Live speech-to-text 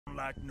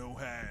Like no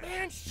hash.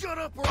 Man, shut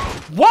up, bro.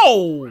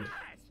 Whoa!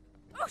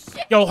 Oh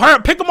shit! Yo,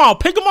 hurry, pick him off,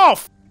 pick him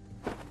off!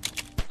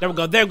 There we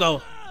go, there we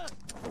go.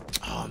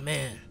 Oh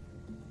man.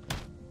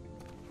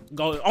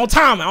 Go on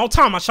time,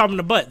 I shot him in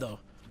the butt though.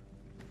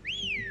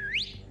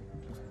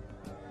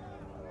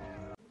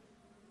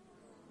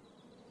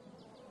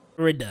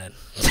 We're done.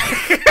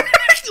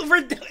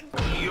 We're done.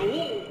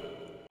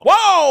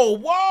 Whoa,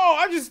 whoa!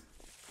 I just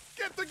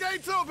Get the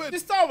gates open.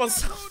 thought I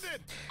was.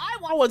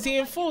 I was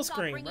in full you thought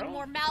screen, bringing bro.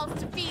 more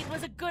mouths to feed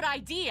was a good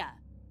idea.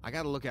 I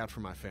gotta look out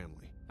for my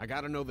family. I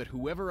gotta know that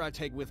whoever I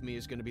take with me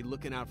is gonna be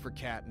looking out for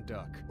Cat and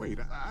Duck. Wait,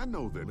 I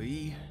know that.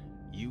 Lee,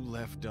 you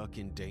left Duck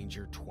in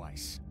danger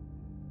twice.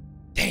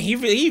 Dang, he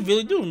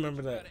really do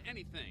remember that.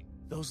 Anything.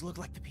 Those look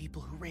like the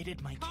people who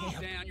raided my Calm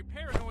camp. down. You're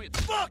paranoid.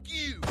 Fuck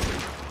you.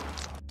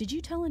 Did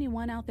you tell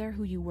anyone out there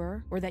who you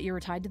were, or that you were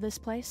tied to this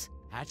place?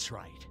 That's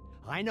right.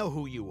 I know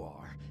who you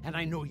are, and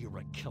I know you're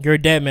a killer. You're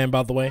a dead man,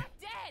 by the way.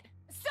 Dead!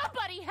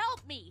 Somebody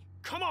help me!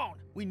 Come on!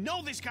 We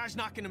know this guy's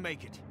not gonna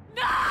make it.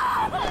 No!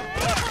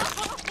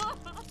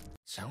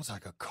 Sounds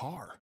like a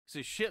car. It's a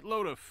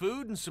shitload of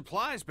food and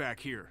supplies back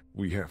here.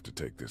 We have to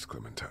take this,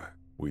 Clementine.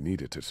 We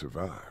need it to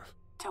survive.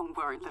 Don't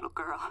worry, little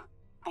girl.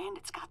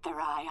 Bandits got their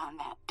eye on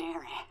that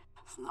dairy.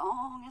 As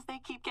long as they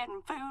keep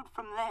getting food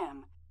from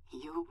them,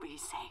 you'll be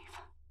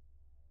safe.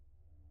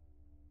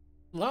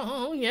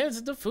 Oh, yes,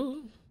 the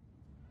food.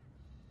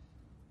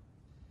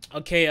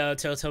 Okay,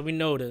 Telltale, we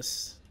know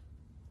this.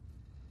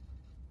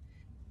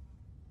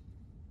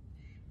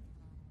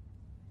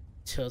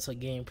 Telltale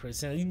game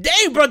present.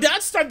 Dang, bro, did I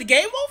start the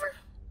game over?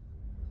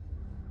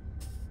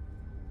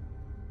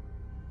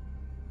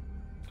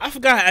 I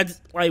forgot.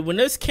 Like when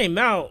this came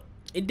out,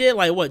 it did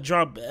like what,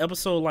 drop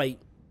episode like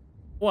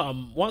what,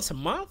 once a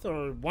month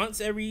or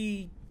once a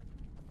week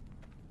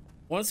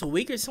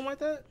or something like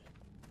that.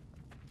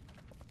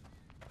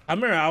 I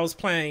remember I was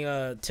playing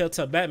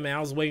Telltale Batman. I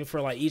was waiting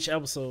for like each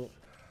episode.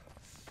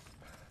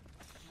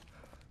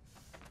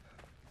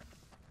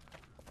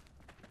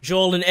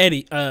 Joel and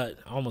Eddie. I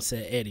almost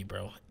said Eddie,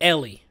 bro.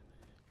 Ellie.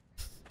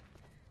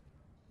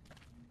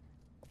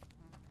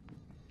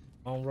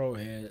 On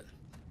Roadhead.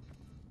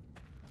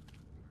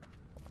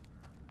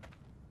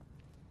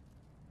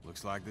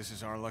 Looks like this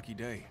is our lucky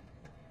day.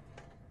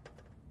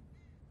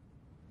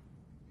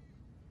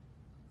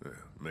 Yeah,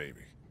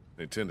 maybe.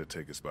 They tend to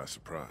take us by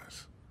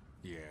surprise.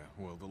 Yeah,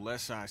 well, the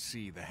less I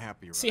see, the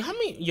happier. See, how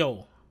many,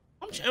 yo,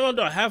 how much ammo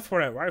do I have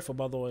for that rifle,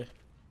 by the way?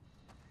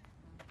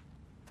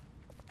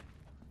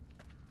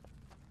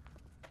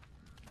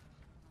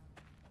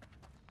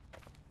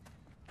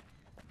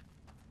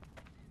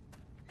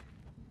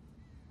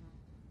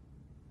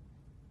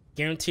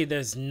 Guarantee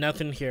there's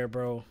nothing here,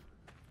 bro.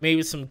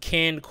 Maybe some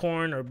canned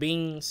corn or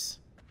beans.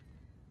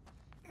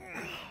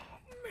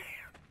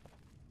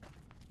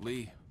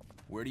 Lee,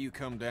 where do you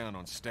come down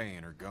on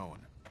staying or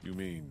going? You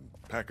mean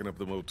packing up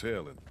the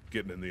motel and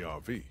getting in the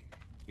RV?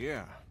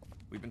 Yeah,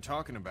 we've been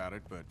talking about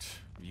it, but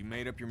have you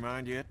made up your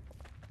mind yet?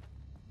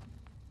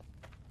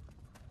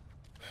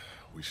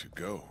 We should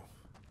go.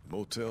 The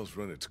motel's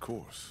run its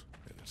course,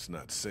 and it's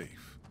not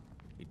safe.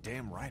 You're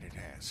damn right it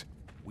has.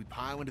 We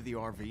pile into the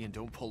RV and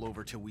don't pull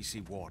over till we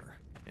see water.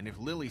 And if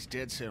Lily's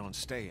dead set on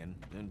staying,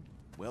 then,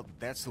 well,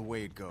 that's the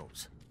way it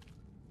goes.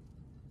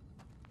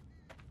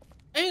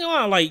 Ain't gonna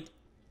lie, like,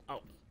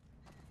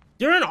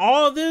 during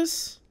all of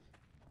this,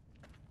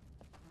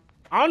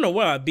 I don't know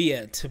where I'd be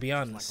at, to be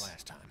honest. Like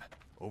last time.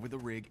 Over the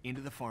rig,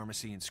 into the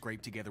pharmacy, and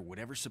scrape together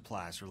whatever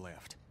supplies are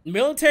left.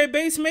 Military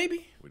base,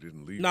 maybe? We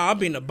didn't leave. Nah, I'll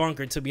be in a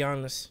bunker, to be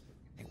honest.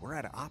 Hey, we're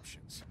out of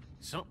options.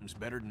 Something's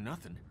better than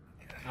nothing.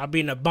 I'll be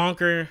in a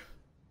bunker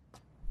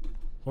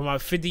with my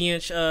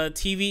 50-inch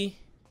TV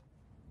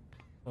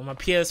on my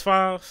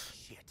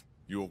PS5 Shit.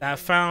 that I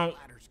found,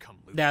 Ladders come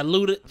loose. that I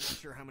looted. I'm not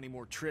sure how many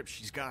more trips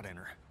she's got in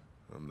her.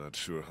 I'm not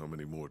sure how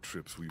many more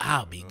trips we've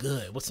I'll had, be huh?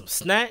 good with some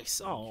snacks.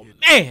 Oh,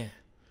 man.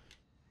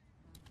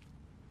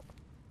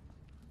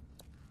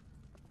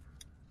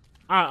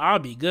 I'll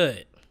be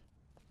good.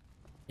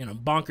 In a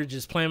bunker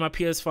just playing my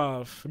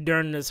PS5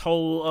 during this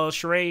whole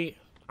charade.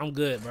 I'm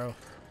good, bro.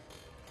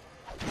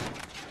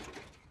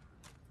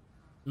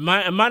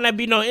 It might not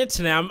be no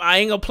internet. I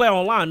ain't gonna play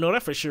online, no,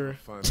 that for sure.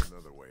 Find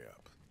another way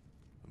up.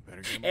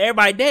 Better get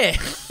Everybody dead.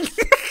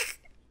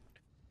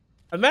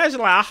 Imagine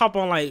like I hop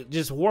on like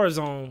just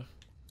Warzone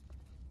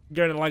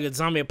during like a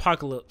zombie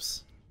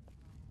apocalypse.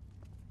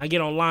 I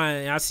get online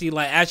and I see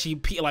like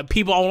actually like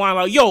people online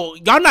like, yo,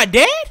 y'all not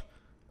dead?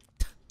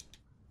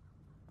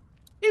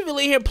 You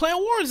really here playing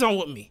Warzone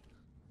with me?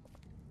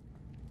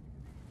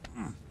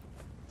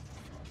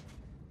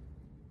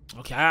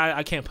 Okay,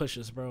 I can't push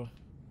this, bro.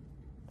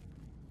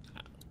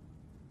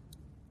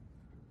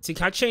 See,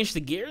 can I change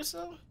the gears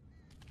though?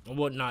 Or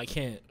what? No, I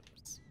can't.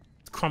 It's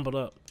crumbled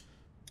up.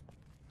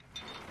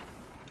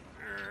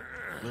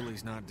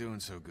 Lily's not doing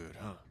so good,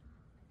 huh?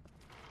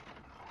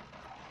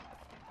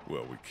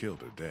 Well, we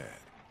killed her dad.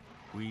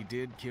 We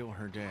did kill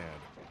her dad.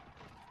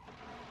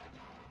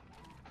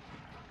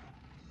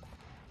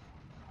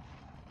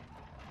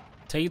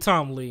 Take your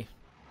time, Lee.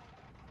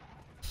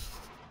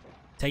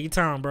 Take your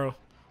time, bro.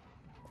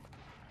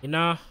 You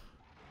know?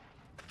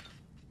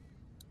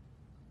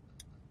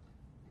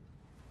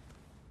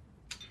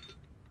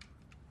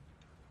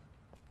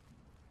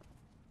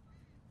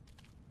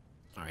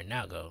 Alright,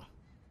 now go.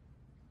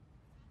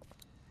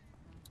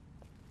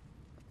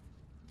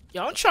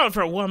 Yo, I'm trying to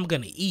figure out what I'm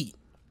gonna eat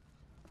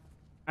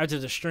after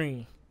the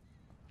stream.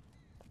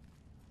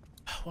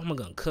 What am I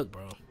gonna cook,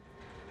 bro?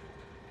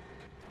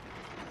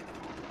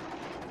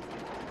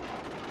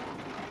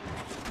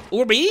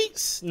 Uber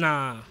Eats?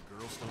 Nah.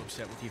 Girl still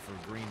upset with you for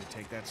agreeing to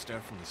take that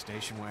stuff from the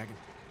station wagon?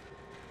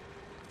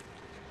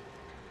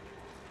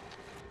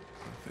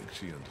 I think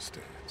she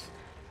understands.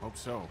 Hope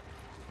so.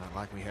 Not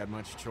like we had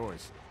much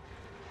choice.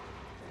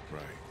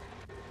 Right.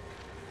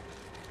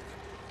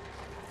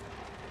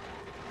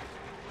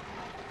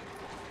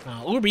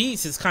 Uber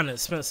Eats is kind of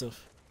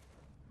expensive.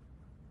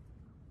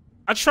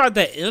 I tried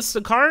that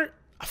Instacart.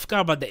 I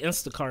forgot about the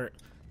Instacart.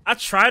 I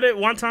tried it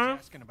one time.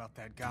 Asking about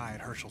that guy at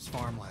Herschel's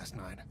farm last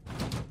night.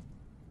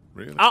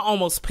 Really? I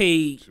almost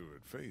paid. Sure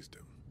it phased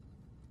him.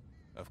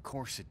 Of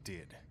course it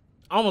did.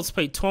 I almost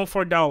paid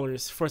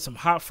 $24 for some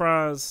hot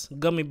fries,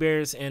 gummy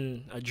bears,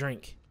 and a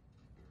drink.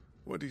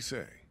 What'd he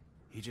say?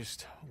 He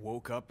just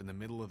woke up in the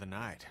middle of the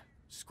night,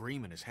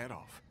 screaming his head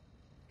off.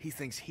 He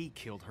thinks he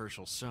killed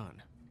Herschel's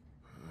son.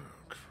 Oh,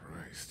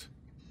 Christ.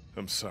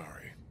 I'm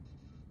sorry.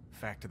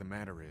 Fact of the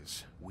matter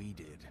is, we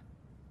did.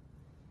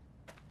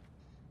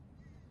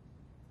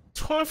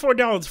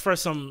 $24 for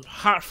some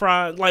hot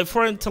fries, like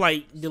for him to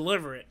like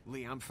deliver it.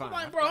 Lee, I'm fine.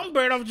 Like, bro, I'm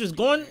better off just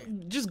going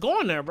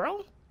there,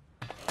 bro.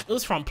 It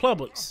was from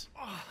Publix.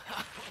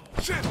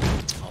 Shit!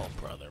 Oh,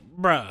 brother,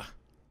 bruh.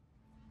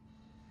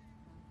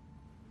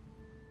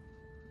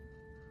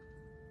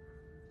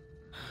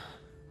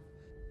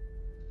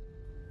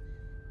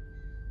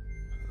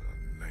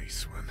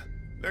 Nice one.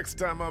 Next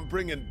time I'm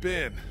bringing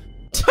Ben.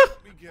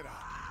 Let me get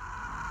out.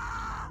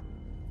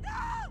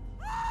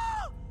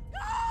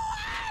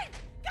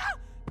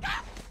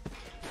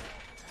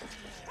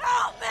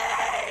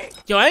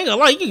 Yo, I ain't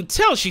gonna lie, you can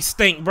tell she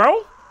stink,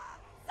 bro.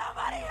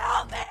 Somebody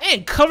help me!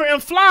 And covered in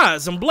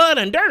flies and blood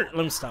and dirt.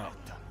 Let me stop.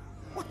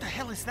 What the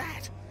hell is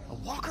that? A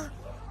walker?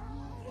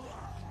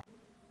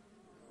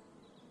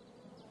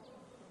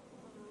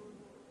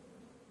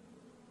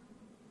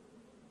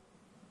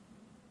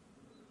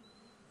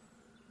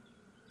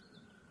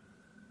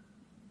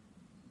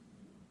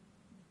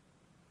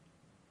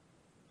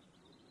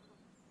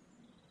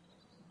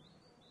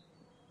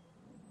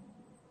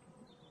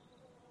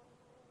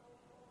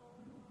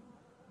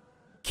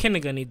 Kenny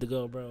gonna need to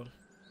go, bro.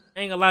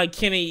 Ain't gonna lie,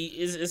 Kenny,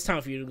 it's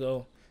time for you to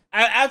go.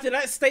 After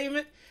that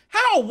statement,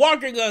 how a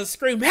walker gonna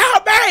scream,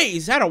 "Help me!"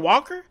 Is that a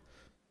walker?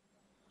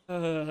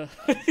 Bruh.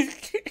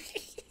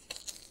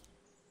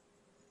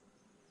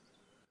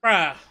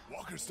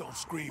 Walkers don't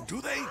scream, do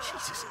they?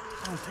 Jesus,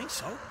 I don't think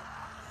so.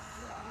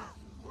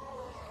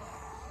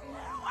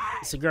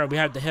 It's a girl, we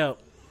have to help.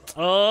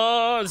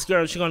 Oh, this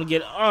girl, she gonna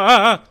get, It's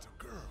a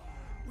girl.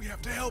 We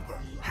have to help her.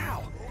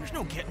 How? There's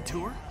no getting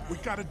to her. We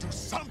gotta do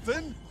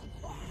something.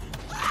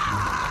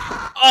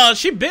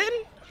 She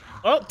bitten?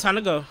 Oh, time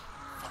to go. We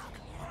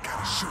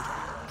gotta shoot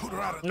her. Put her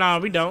out of... No,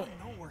 we don't.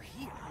 No, we're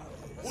here.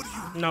 What do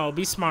you... No,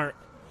 be smart.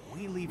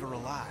 We leave her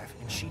alive,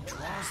 and she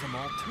draws them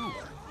all to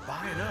her,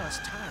 buying us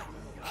time.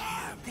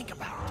 Think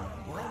about it.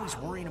 We're always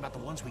worrying about the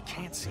ones we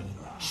can't see.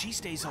 She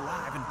stays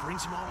alive and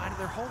brings them all out of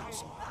their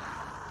holes.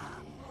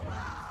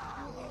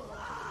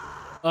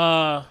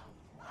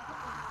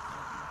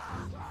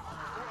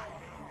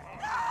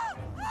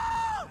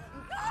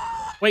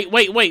 Wait.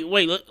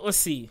 Let's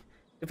see.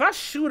 If I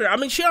shoot her, I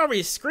mean, she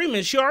already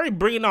screaming. She already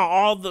bringing out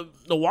all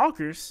the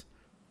walkers.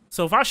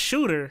 So if I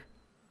shoot her,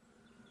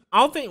 I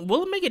don't think,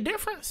 will it make a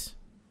difference?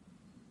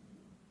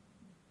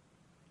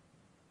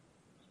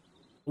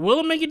 Will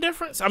it make a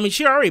difference? I mean,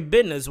 she already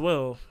bitten as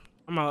well.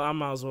 I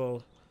might as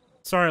well.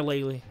 Sorry,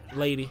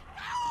 lady.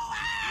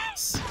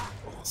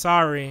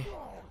 Sorry.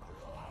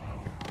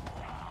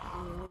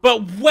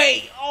 But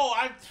wait,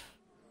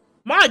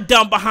 my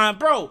dumb behind,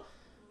 bro.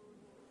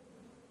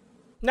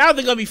 Now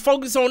they're gonna be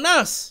focused on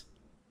us,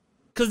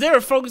 cause they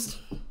were focused.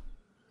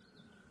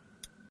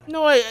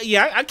 No,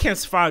 yeah, I can't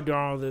survive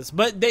during all this,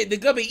 but they're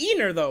gonna be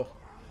eating her though.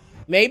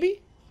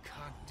 Maybe.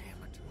 God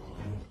damn it.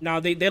 No,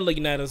 they're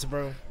looking at us,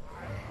 bro.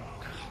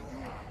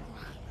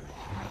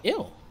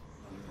 Ew.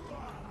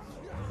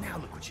 Now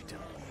look what you done.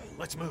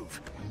 Let's move.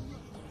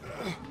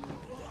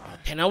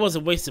 And that was a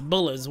wasted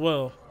bullet as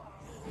well.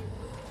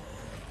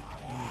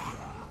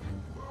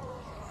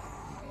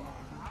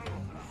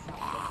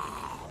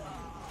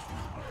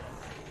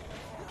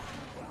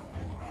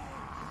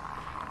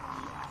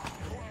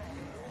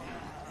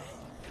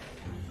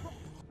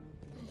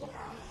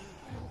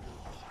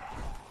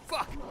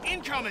 Fuck!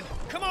 Incoming!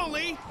 Come on,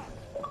 Lee!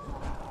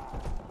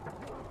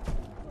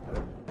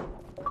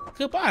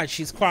 Goodbye,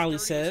 she's quietly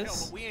Dirty as hell,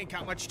 says. but we ain't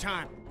got much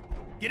time.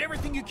 Get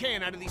everything you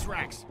can out of these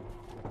racks.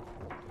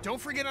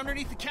 Don't forget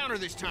underneath the counter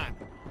this time.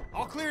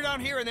 I'll clear down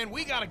here and then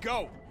we gotta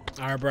go.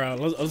 All right, bro,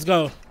 let's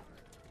go.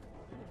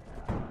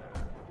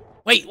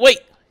 Wait.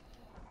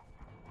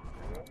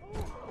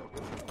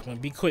 Come on,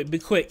 be quick, be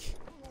quick.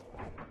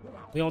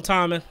 We on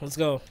timing. Let's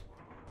go.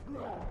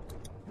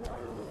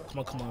 Come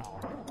on, come on.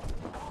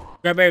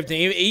 Grab everything.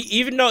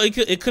 Even though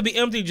it could be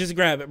empty, just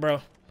grab it,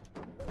 bro.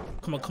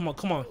 Come on, come on,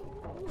 come on.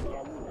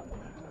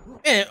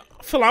 Man,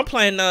 I feel like I'm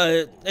playing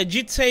a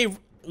GTA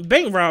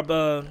bank rob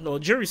no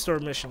jewelry store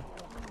mission.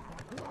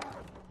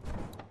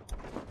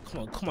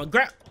 Come on,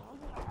 grab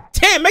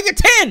 10, make it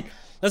 10.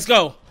 Let's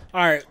go.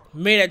 All right,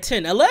 made it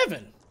 10,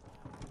 11.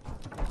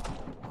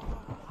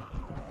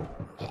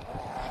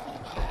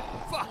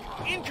 Fuck!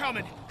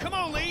 Incoming! Come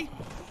on, Lee!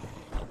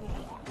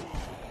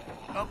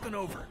 Up and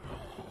over.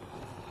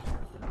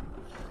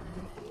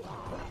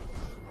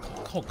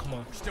 Oh, come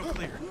on. Still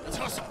clear. Let's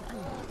hustle.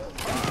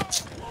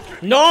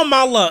 No,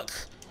 my luck.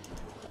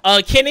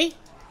 Kenny.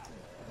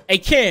 Hey,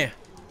 Ken.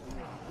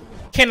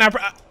 Kenny. I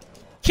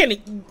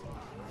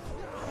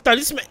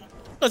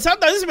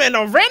thought this man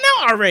done ran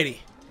out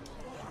already.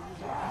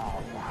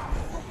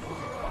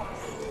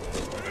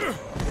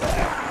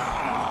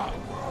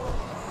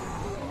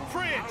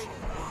 Fridge.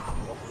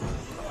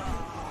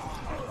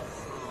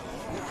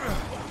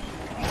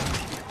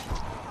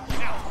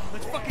 Now,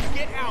 let's fucking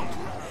get out.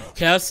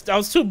 Okay, that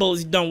was 2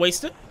 bullets. Done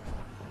wasted.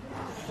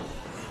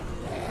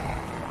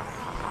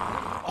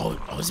 Oh,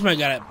 this man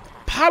got a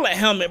pilot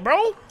helmet,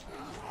 bro.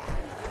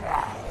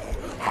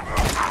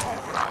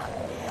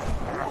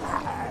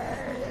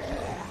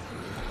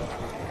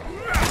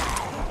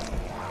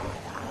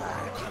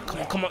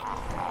 Come on.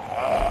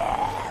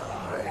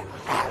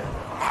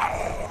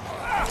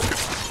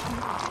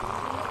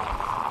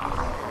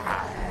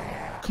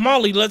 Come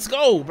on, Lee, let's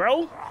go,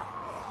 bro.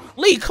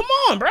 Lee, come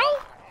on, bro.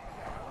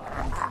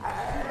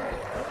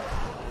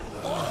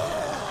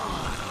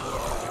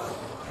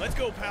 Let's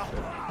go, pal.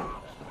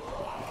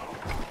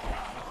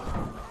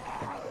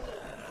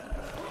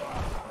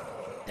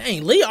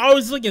 Dang, Lee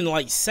always looking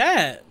like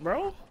sad,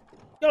 bro.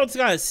 Yo, this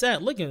guy is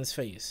sad. Look at his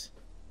face.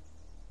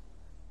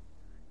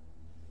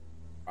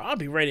 I'll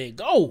be ready to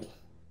go.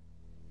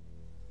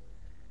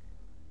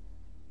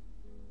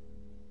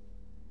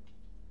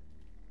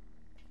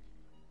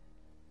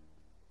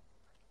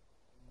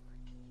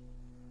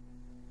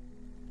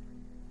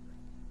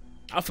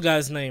 I forgot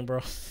his name, bro.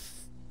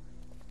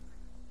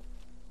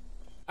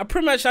 I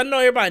know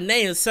everybody's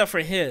name except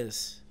for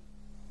his.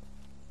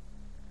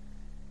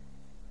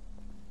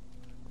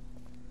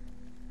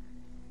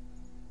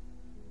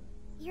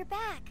 You're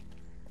back.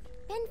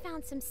 Ben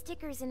found some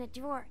stickers in a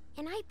drawer,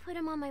 and I put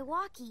them on my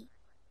walkie.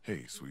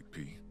 Hey, Sweet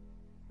Pea.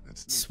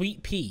 That's neat.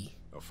 Sweet Pea.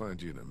 I'll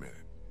find you in a minute.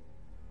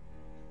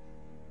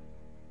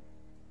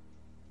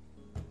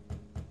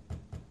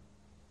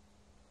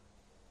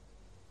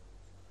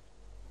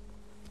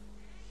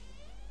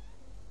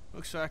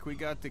 Looks like we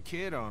got the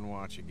kid on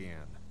watch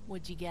again.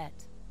 What'd you get?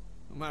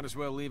 We might as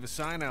well leave a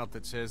sign out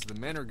that says the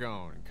men are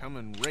gone and come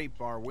and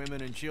rape our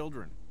women and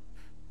children.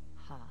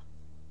 Huh.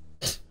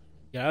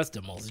 Yeah, that's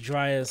the most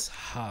driest.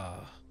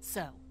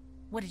 So,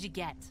 what did you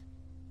get?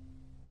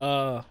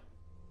 Lot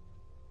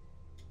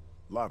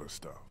of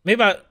stuff.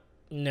 Maybe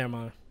never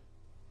mind.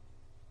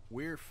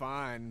 We're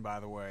fine, by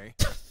the way.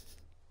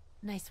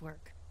 Nice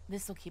work.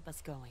 This'll keep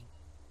us going.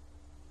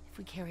 If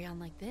we carry on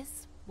like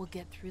this, we'll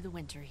get through the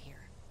winter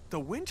here. The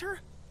winter?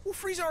 We'll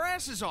freeze our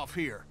asses off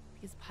here.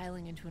 Because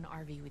piling into an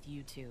RV with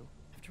you two,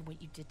 after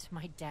what you did to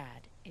my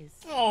dad, is...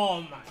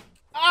 Oh my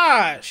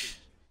gosh.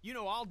 You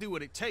know I'll do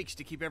what it takes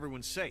to keep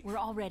everyone safe. We're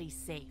already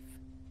safe.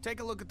 Take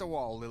a look at the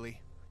wall,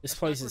 Lily. This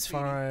place is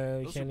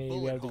fine. Those are Kenny, we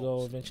bullet have to go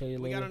holes. eventually.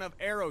 We got Later. enough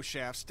arrow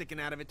shafts sticking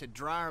out of it to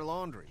dry our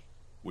laundry.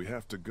 We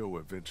have to go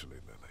eventually,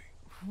 Lily.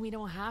 We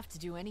don't have to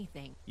do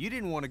anything. You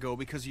didn't want to go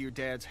because of your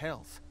dad's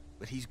health,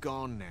 but he's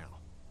gone now.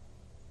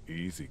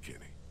 Easy,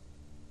 Kenny.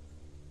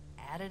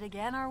 At it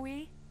again, are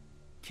we?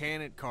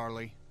 Can it,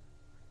 Carly?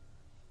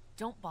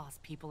 Don't boss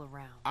people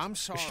around. I'm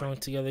sorry. We're strong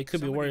together. It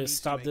could be Somebody worse. needs to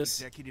Stop make this.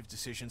 Executive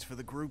decisions for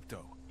the group,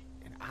 though,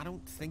 and I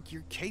don't think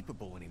you're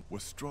capable anymore. We're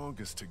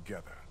strongest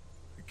together.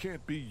 It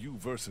can't be you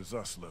versus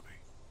us, Lily.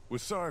 We're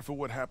sorry for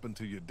what happened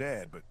to your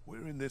dad, but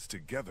we're in this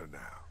together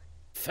now.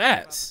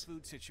 Facts. What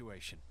about the food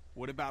situation?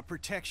 What about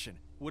protection?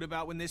 What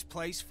about when this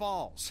place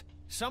falls?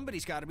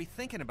 Somebody's got to be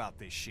thinking about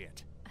this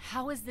shit.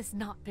 How has this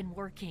not been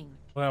working?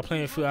 Well,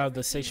 playing food out of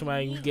the station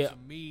wagon, you get. To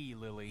me,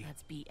 Lily.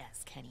 That's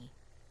BS, Kenny.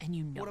 And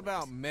you know What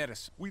about it.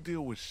 medicine? We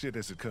deal with shit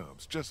as it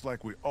comes, just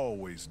like we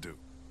always do.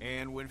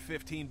 And when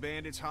 15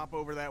 bandits hop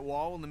over that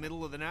wall in the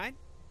middle of the night?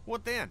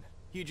 What then?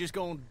 You just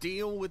gonna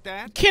deal with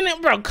that? Kenny,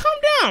 bro, calm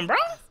down, bro.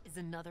 Is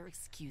another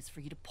excuse for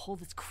you to pull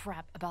this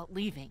crap about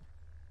leaving.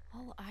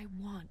 All I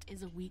want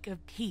is a week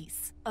of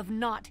peace, of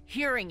not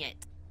hearing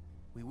it.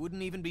 We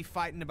wouldn't even be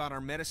fighting about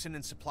our medicine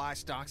and supply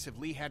stocks if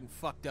Lee hadn't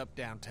fucked up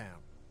downtown.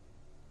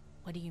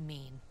 What do you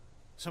mean?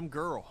 Some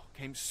girl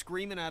came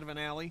screaming out of an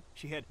alley.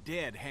 She had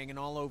dead hanging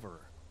all over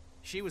her.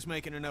 She was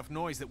making enough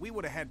noise that we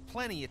would have had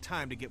plenty of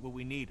time to get what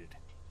we needed.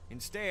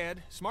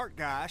 Instead, smart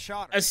guy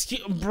shot her.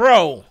 Excuse,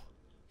 bro.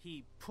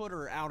 He put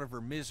her out of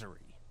her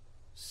misery.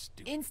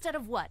 Stupid. Instead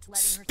of what?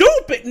 Letting her...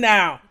 Stupid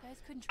now. You guys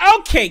couldn't...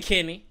 Okay,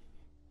 Kenny.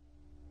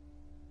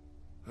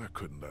 I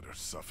couldn't let her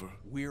suffer.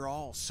 We're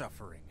all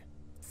suffering.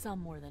 some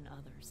more than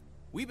others.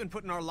 We've been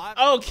putting our lives...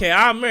 Okay,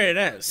 I remember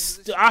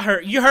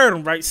that. You heard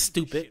him right,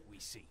 stupid.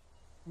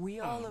 We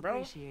all bro.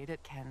 appreciate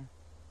it, Ken.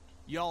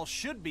 Y'all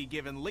should be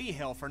giving Lee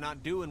hell for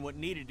not doing what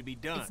needed to be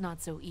done. It's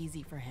not so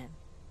easy for him.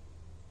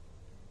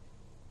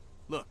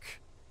 Look,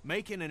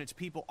 Macon and its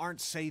people aren't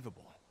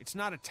savable. It's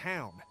not a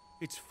town.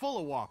 It's full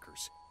of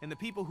walkers, and the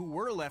people who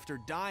were left are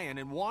dying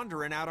and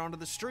wandering out onto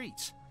the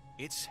streets.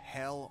 It's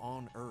hell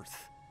on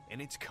Earth, and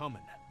it's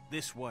coming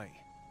this way.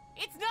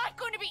 It's not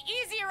going to be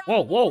easier on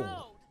Whoa, the whoa.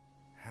 road.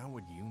 How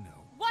would you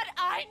know? What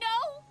I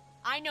know?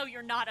 I know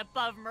you're not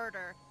above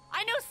murder.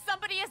 I know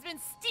somebody has been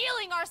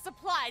stealing our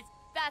supplies.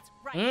 That's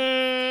right.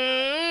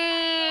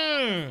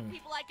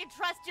 People I can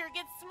trust here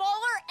get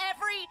smaller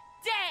every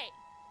day.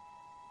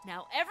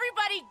 Now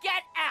everybody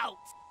get out.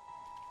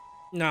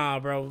 Nah,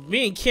 bro.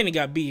 Me and Kenny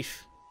got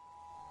beef.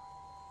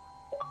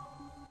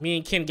 Wait,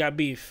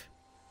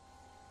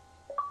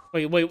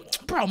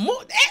 bro,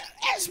 move.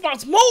 That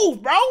spot's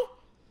move, bro.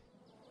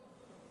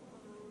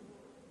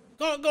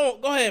 Go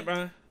ahead, bro.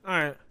 All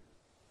right.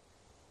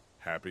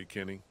 Happy,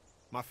 Kenny?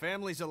 My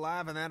family's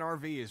alive and that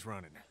RV is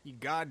running. You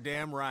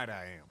goddamn right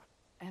I am.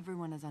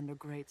 Everyone is under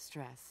great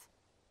stress.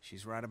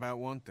 She's right about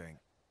one thing.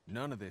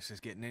 None of this is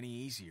getting any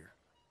easier.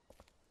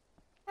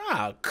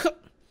 Ah,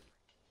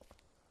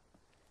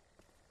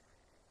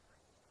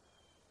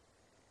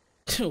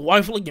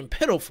 wife looking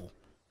pitiful.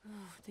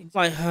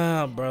 Like,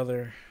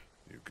 brother.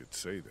 You could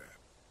say that.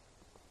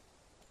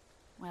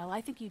 Well,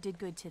 I think you did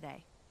good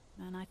today.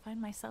 And I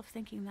find myself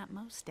thinking that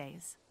most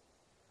days.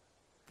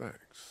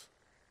 Thanks.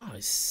 Oh,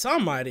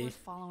 somebody. We're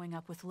following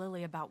up with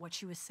Lily about what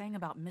she was saying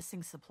about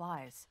missing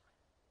supplies.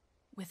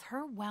 With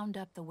her wound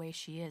up the way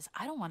she is,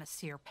 I don't want to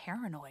see her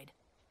paranoid.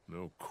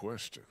 No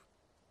question.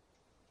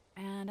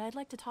 And I'd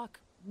like to talk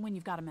when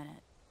you've got a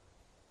minute.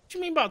 What you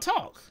mean about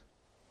talk?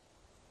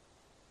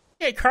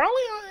 Hey, Carly,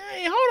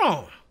 hey, hold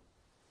on.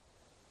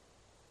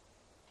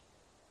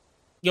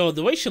 Yo,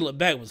 the way she looked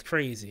back was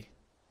crazy.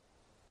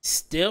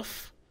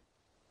 Stiff.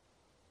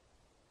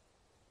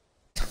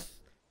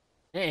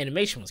 That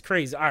animation was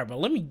crazy. All right, but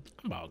I'm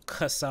about to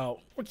cuss out.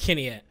 Where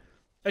Kenny at?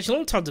 Actually,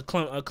 let me talk to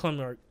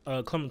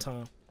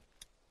Clementine.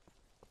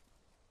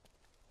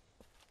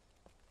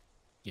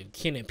 Give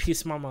Kenny a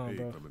piece of my mind,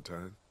 Hey, bro.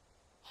 Clementine.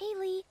 Hey,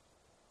 Lee.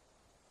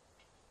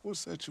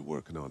 What's that you're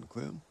working on,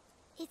 Clem?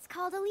 It's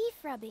called a leaf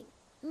rubbing.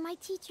 My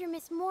teacher,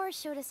 Miss Moore,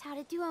 showed us how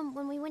to do them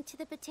when we went to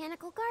the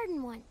botanical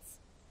garden once.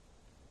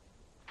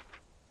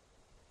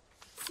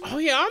 Oh,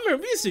 yeah, I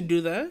remember we used to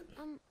do that.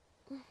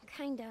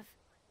 Kind of.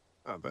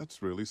 Oh,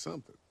 that's really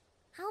something.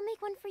 I'll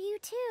make one for you,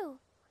 too.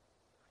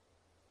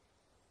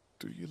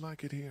 Do you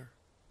like it here?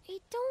 I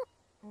don't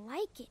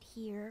like it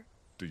here.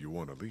 Do you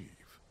want to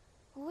leave?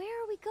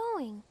 Where are we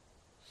going?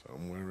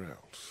 Somewhere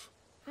else.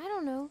 I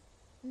don't know.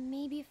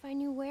 Maybe if I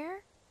knew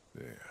where?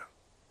 Yeah,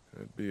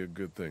 that'd be a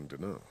good thing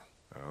to know.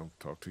 I'll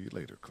talk to you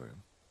later,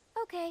 Clem.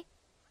 Okay.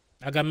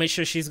 I gotta make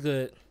sure she's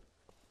good.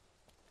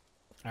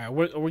 All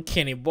right, we're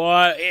Kenny,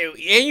 boy.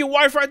 And your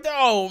wife right there.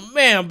 Oh,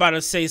 man, I'm about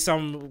to say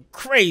something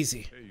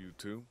crazy. Hey, you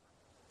two.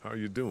 How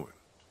you doing?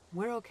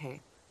 We're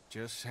okay.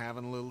 Just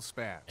having a little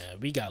spat. Yeah,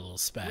 we got a little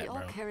spat, We all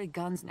bro. carry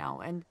guns now,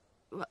 and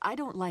I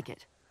don't like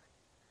it.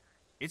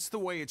 It's the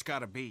way it's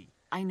gotta be.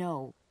 I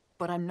know,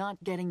 but I'm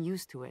not getting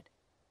used to it.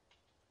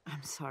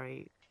 I'm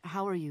sorry.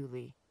 How are you,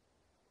 Lee?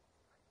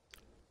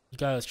 You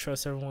guys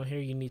trust everyone here.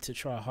 You need to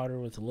try harder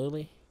with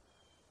Lily.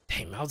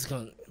 Damn, I was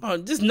gonna. Oh,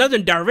 there's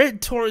nothing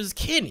direct towards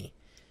Kenny.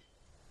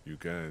 You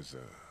guys,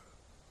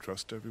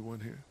 trust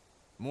everyone here?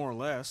 More or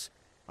less.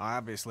 I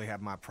obviously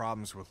have my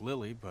problems with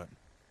Lily, but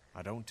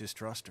I don't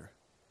distrust her.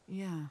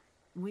 Yeah,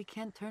 we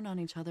can't turn on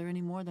each other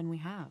any more than we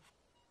have.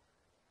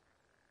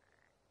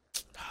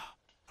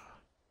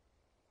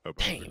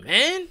 Dang,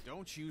 man.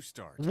 Don't you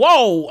start.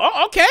 Whoa.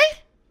 Oh, okay.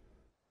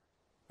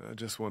 I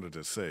just wanted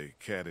to say,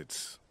 Kat,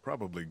 it's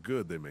probably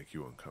good they make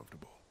you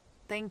uncomfortable.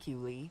 Thank you,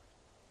 Lee.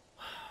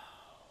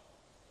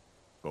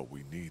 But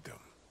we need them.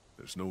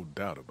 There's no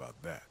doubt about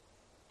that.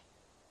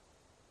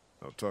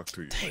 I'll talk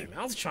to you Damn, later.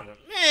 I was trying to.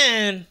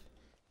 Man.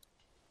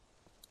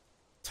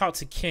 Talk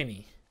to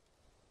Kenny.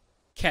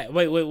 Cat.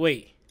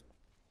 Wait.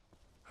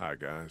 Hi,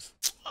 guys.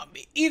 I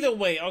mean, either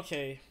way,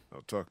 okay.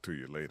 I'll talk to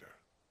you later.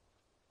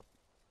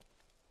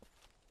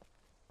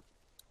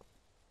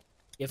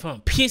 If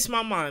I'm peace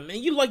my mind,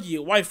 man. You lucky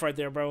your wife right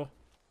there, bro.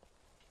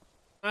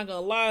 Not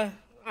gonna lie.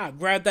 I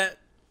grab that.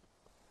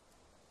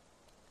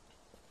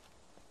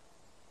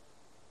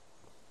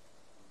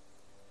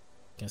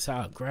 Guess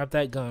I'll grab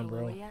that gun,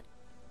 bro. Yet?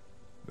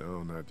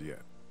 No, not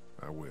yet.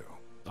 I will.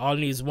 All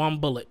it needs is one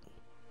bullet.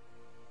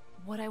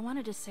 What I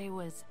wanted to say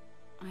was,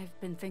 I've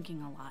been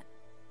thinking a lot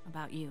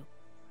about you.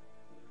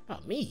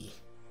 About me?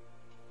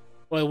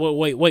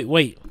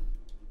 Wait.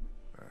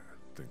 I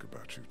think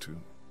about you, too.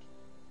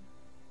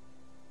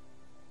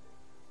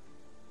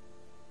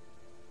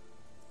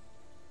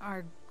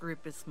 Our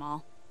group is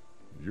small.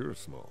 You're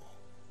small.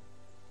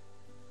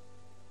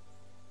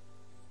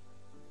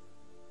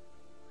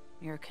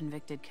 You're a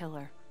convicted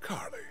killer.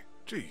 Carly,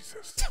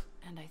 Jesus.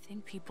 And I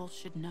think people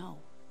should know.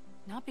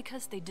 Not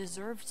because they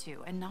deserve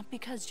to, and not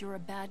because you're a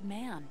bad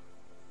man.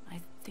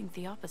 I think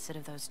the opposite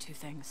of those two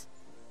things.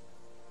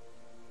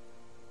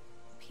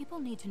 People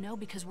need to know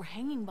because we're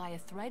hanging by a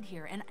thread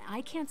here, and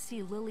I can't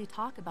see Lily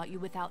talk about you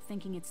without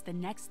thinking it's the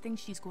next thing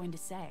she's going to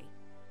say.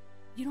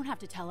 You don't have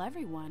to tell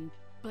everyone,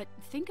 but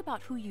think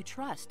about who you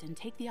trust and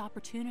take the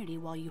opportunity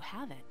while you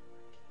have it.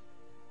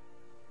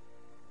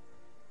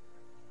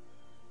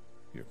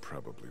 You're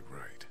probably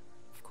right.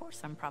 Of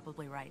course I'm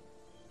probably right.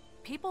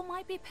 People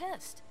might be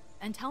pissed,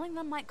 and telling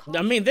them might cause...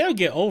 I mean, they'll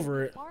get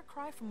over it. Far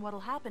cry from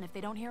what'll happen if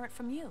they don't hear it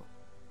from you.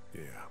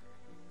 Yeah.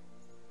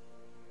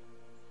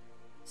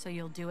 So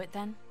you'll do it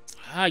then?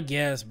 I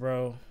guess,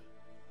 bro.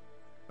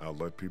 I'll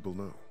let people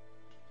know.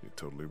 You're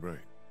totally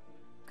right.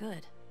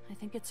 Good. I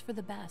think it's for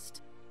the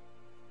best.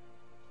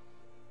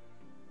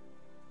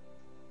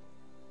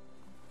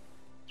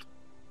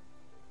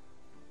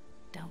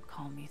 Don't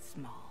call me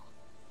small.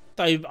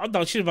 I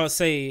thought she was about to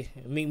say,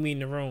 meet me in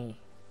the room.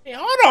 Hey,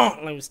 hold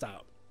on. Let me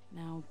stop.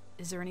 Now,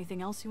 is there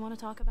anything else you want to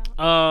talk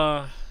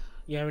about?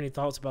 You have any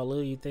thoughts about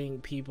Lily? You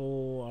think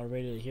people are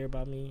ready to hear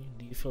about me?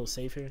 Do you feel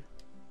safe here?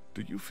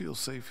 Do you feel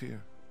safe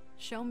here?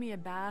 Show me a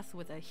bath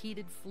with a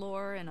heated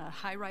floor in a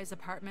high-rise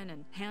apartment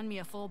and hand me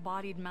a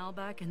full-bodied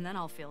Malbec and then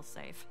I'll feel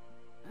safe.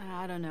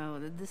 I don't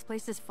know. This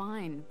place is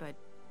fine, but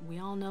we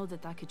all know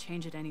that could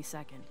change at any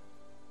second.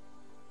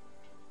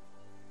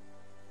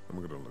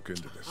 I'm gonna look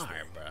into this thing.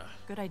 Alright, bro.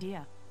 Good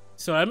idea.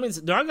 So that means,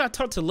 do I gotta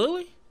talk to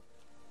Lily?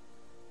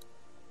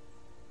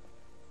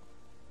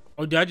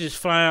 Or do I just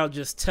fly out,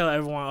 just tell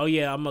everyone, oh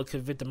yeah, I'm gonna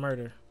convict the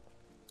murder?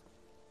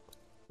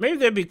 Maybe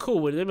they'd be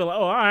cool with it. They'd be like,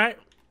 oh, alright.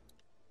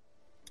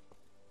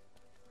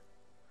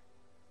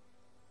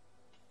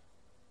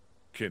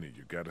 Kenny,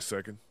 you got a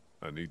second?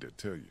 I need to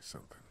tell you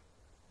something.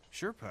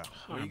 Sure, pal.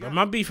 What you Bro, got?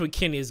 my beef with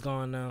Kenny is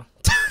gone now.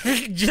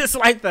 Just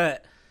like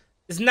that.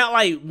 It's not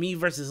like me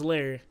versus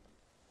Larry.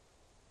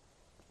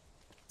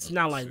 It's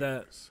not like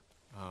that.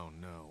 Oh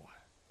no.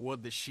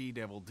 What'd the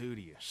she-devil do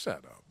to you?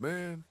 Shut up,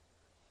 man.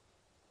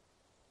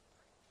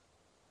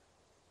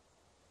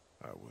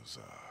 I was,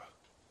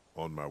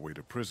 on my way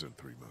to prison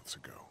 3 months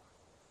ago.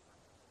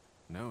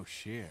 No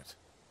shit.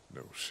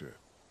 No shit.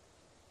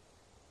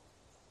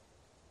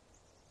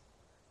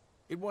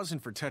 It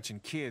wasn't for touching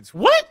kids.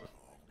 What?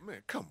 Oh,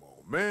 man, come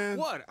on, man.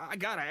 What? I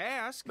gotta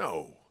ask.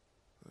 No.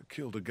 I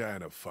killed a guy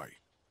in a fight.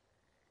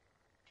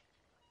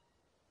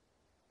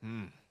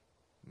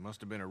 Must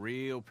have been a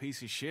real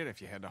piece of shit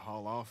if you had to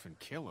haul off and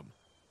kill him.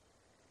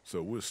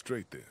 So we're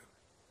straight then.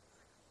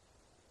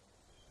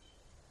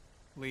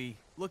 Lee,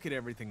 look at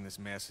everything this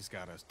mess has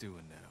got us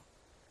doing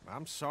now.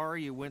 I'm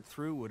sorry you went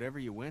through whatever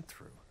you went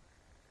through.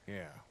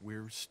 Yeah,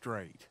 we're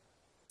straight.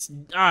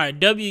 Alright,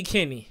 W.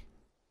 Kenny.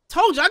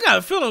 Told you, I got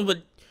a feeling,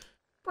 but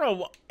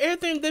bro,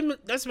 everything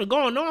that's been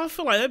going on, I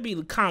feel like that'd be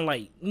kind of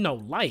like, you know,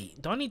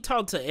 light. Do I need to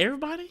talk to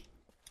everybody?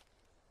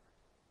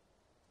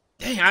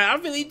 Dang, I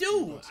really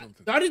do.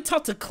 Do I need to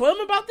talk to Clem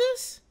about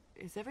this?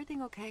 Is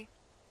everything okay?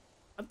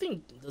 I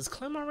think, does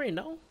Clem already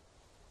know?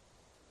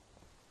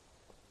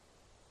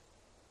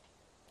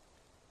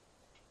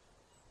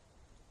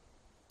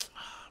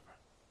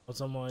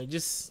 Someone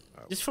just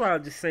feel like I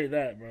just say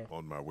that, bro.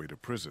 On my way to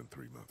prison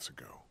 3 months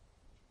ago.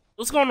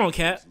 What's going on,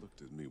 Cat?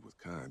 Looked at me with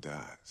kind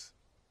eyes.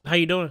 How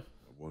you doing?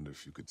 I wonder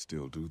if you could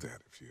still do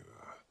that if you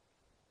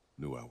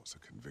knew I was a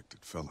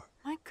convicted felon.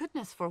 My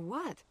goodness, for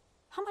what?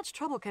 How much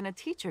trouble can a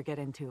teacher get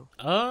into?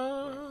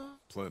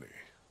 Plenty,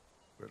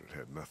 but it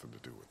had nothing to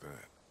do with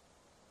that.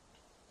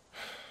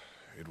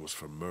 It was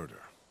for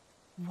murder.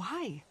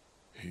 Why?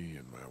 He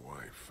and my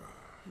wife,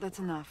 That's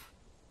enough.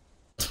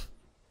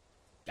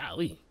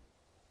 Golly.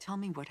 Tell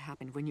me what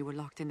happened when you were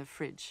locked in the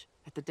fridge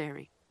at the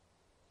dairy.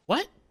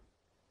 What?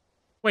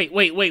 Wait.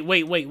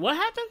 What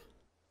happened?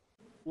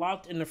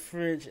 Locked in the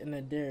fridge in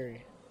the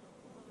dairy.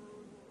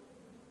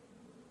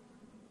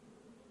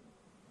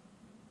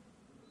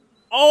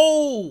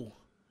 Oh,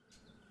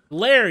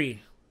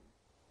 Larry.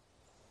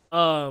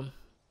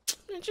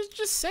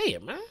 Just say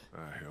it, man.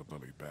 I held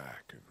Lily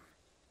back, and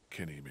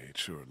Kenny made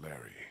sure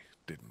Larry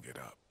didn't get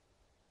up.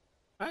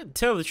 I'd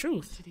tell the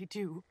truth. What did he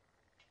do?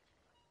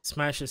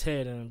 Smash his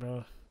head in,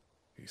 bro.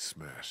 He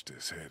smashed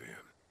his head in.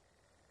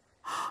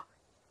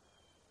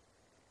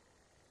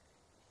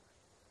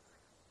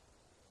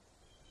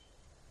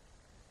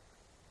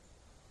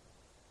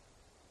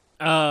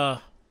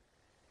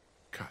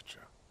 Gotcha.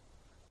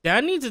 Did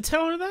I need to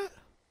tell her that?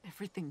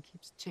 Everything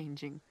keeps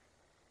changing.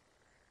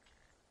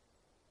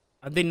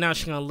 I think now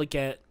she's gonna look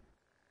at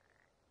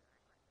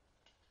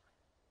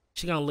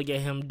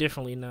him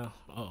differently now.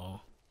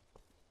 Uh-oh.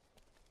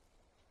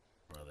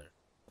 Brother.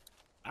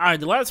 Alright,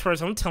 the last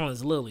person I'm telling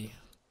is Lily.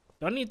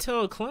 Do I need to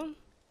tell Clem?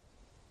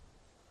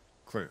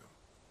 Clem,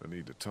 I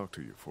need to talk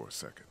to you for a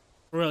second.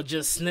 Bro,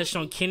 just snitched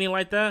on Kenny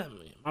like that?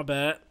 My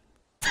bad.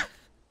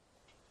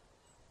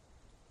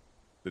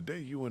 The day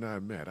you and I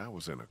met, I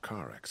was in a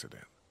car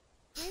accident.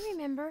 I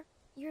remember.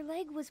 Your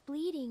leg was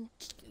bleeding.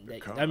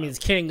 That means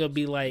Kenny gonna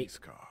be like, Police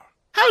car.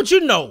 how'd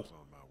you know? I was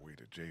on my way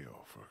to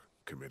jail for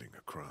committing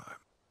a crime.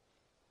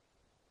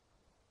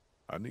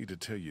 I need to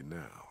tell you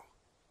now,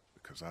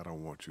 because I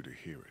don't want you to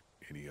hear it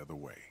any other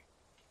way.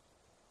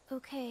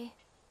 Okay.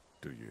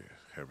 Do you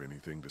have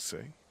anything to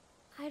say?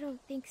 I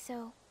don't think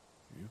so.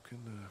 You can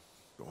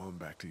go on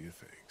back to your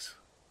things.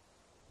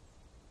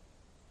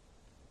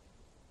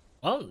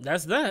 Well,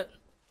 that's that.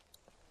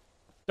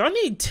 Do I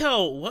need to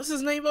tell what's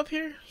his name up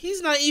here?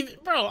 He's not even,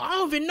 bro. I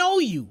don't even know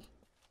you,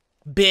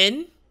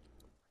 Ben.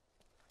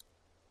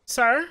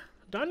 Sir,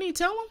 do I need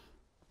to tell him?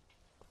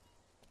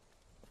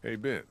 Hey,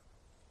 Ben.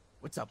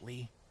 What's up,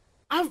 Lee?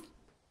 I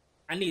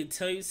need to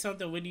tell you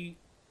something. When you,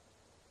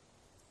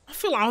 I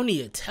feel like I don't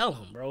need to tell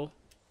him, bro.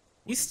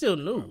 He's still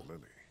new.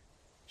 Lily.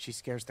 She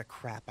scares the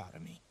crap out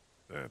of me.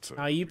 That's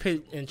How you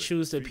pick and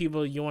choose the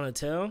people you want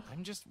to tell?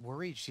 I'm just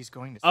worried she's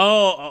going to... Oh.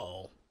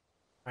 All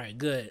right,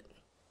 good.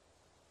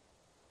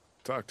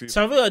 Talk to you.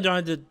 So I really don't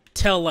have to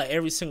tell like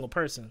every single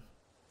person.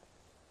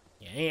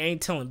 Yeah, I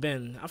ain't telling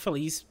Ben. I feel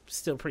like he's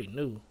still pretty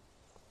new.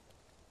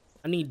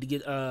 I need to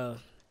get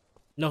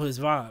know his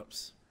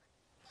vibes.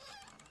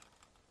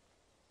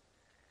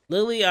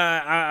 Lily,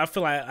 I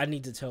feel like I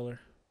need to tell her.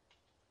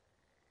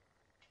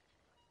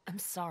 I'm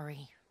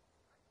sorry.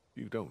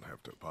 You don't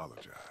have to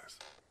apologize.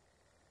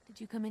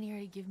 Did you come in here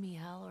to give me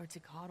hell or to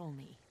coddle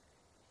me?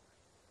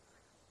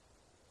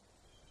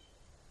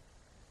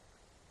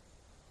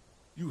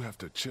 You have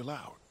to chill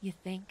out. You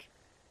think?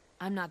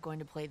 I'm not going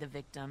to play the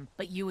victim,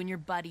 but you and your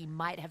buddy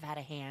might have had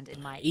a hand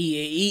in my...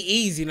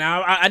 Easy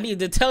now. I need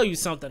to tell you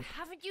something.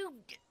 Haven't you...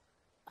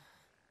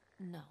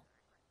 No.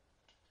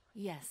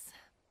 Yes.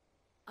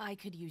 I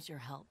could use your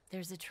help.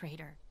 There's a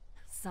traitor.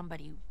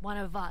 Somebody, one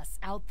of us,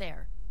 out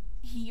there.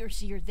 He or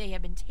she or they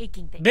have been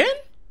taking things. Ben?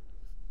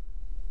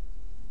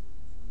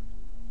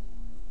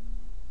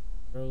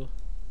 Bro.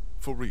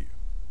 For real.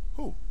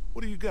 Who?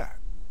 What do you got?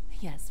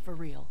 Yes, for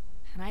real.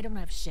 And I don't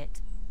have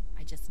shit.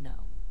 I just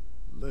know.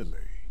 Lily.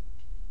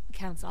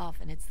 Counts off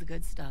and it's the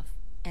good stuff.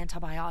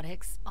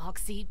 Antibiotics,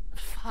 oxy,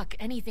 fuck,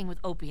 anything with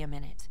opium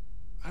in it.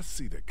 I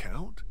see the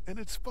count, and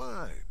it's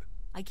fine.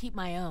 I keep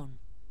my own.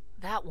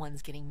 That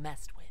one's getting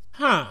messed with.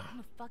 Huh. I'm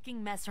a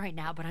fucking mess right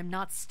now, but I'm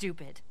not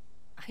stupid.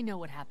 I know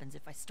what happens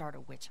if I start a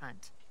witch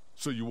hunt.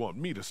 So you want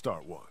me to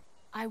start one?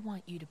 I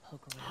want you to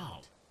poke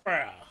around. Oh,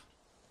 bruh.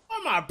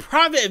 I'm a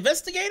private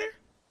investigator?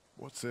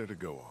 What's there to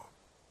go on?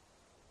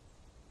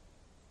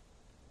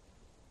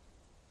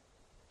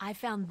 I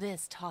found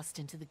this tossed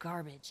into the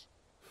garbage.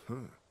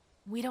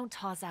 We don't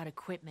toss out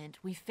equipment,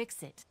 we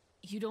fix it.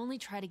 You'd only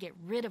try to get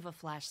rid of a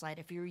flashlight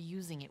if you were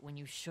using it when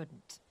you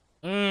shouldn't.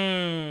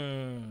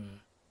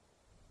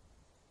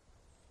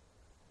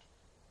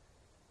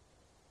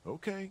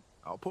 Okay,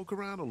 I'll poke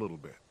around a little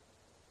bit.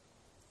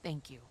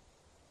 Thank you.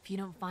 If you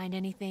don't find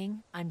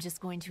anything, I'm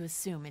just going to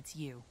assume it's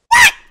you.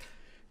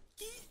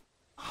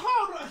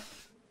 Hold on.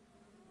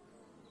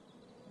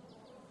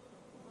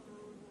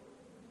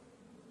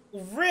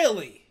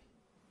 Really?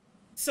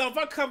 So if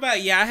I come back,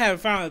 yeah, I haven't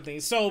found anything.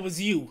 So it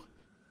was you.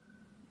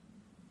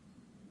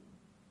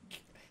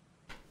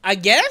 I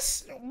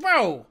guess?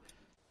 Bro.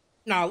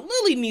 Nah,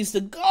 Lily needs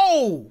to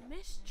go.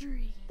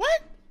 Mystery.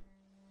 What?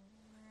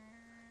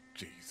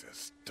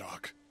 Jesus,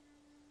 Doc.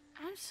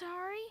 I'm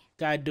sorry.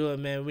 Gotta do it,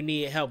 man. We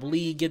need help.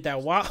 Lee, get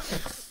that wop.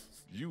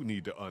 You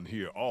need to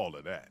unhear all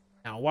of that.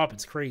 Now,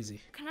 whopping's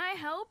crazy. Can I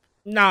help?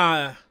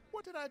 Nah.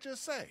 What did I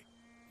just say?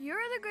 You're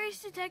the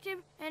Grace Detective,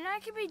 and I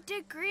can be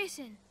Dick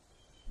Grayson.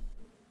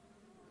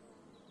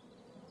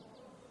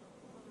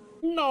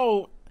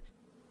 No.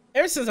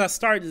 Ever since I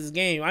started this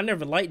game, I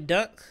never liked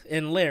Duck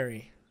and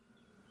Larry.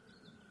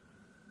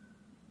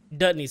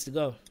 Duck needs to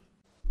go.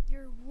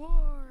 Your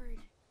ward.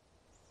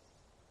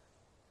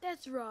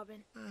 That's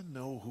Robin. I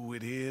know who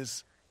it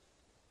is.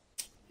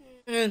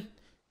 And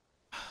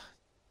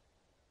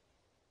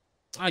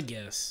I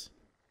guess.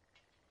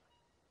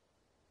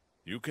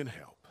 You can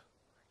help.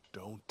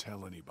 Don't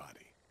tell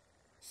anybody.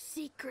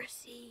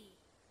 Secrecy.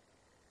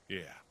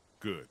 Yeah,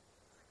 good.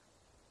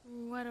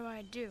 What do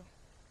I do?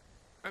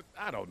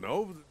 I don't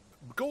know.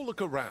 Go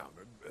look around.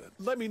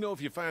 Let me know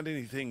if you find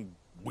anything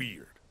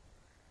weird.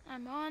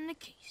 I'm on the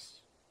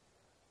case.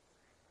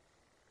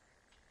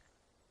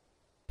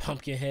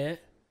 Pumpkinhead.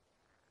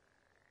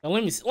 Now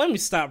let me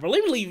stop, bro.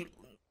 Let me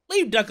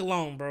leave Duck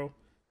alone, bro.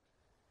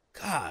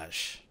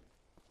 Gosh.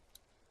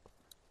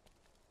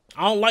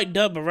 I don't like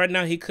Duck, but right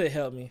now he could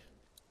help me.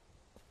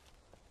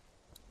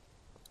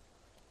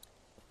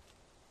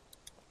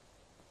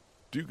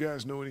 Do you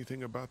guys know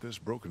anything about this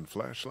broken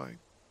flashlight?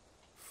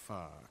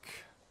 Fuck.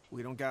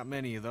 We don't got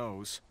many of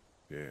those.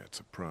 Yeah, it's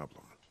a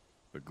problem.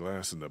 The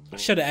glass in the bowl. I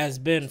should have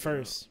asked Ben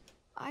first.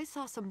 I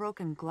saw some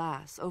broken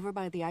glass over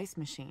by the ice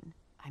machine.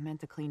 I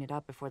meant to clean it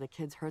up before the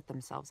kids hurt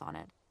themselves on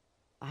it.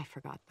 I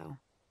forgot, though.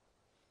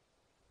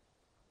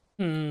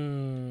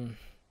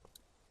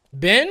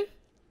 Ben?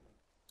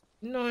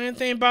 You know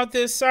anything about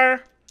this,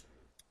 sir?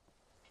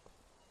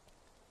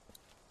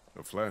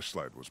 The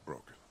flashlight was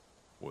broken.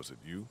 Was it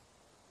you?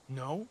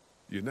 No?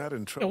 You're not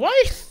in trouble.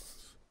 What?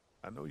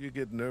 I know you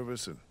get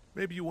nervous and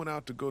maybe you went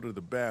out to go to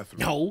the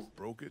bathroom. No.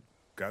 Broke it,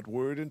 got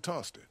word and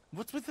tossed it.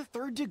 What's with the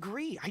third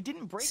degree? I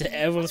didn't break So any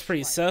everyone's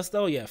pretty flashlight. sus,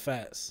 though? Yeah,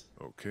 fast.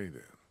 Okay,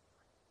 then.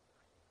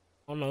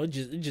 Oh no, it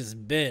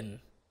just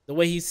been the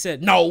way he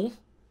said no.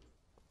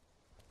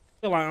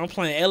 I feel like I'm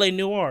playing LA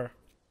Noir.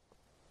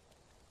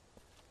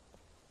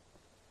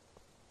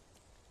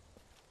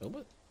 Oh,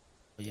 what?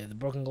 Oh, yeah, the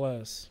broken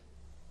glass.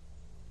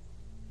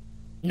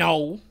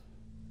 No.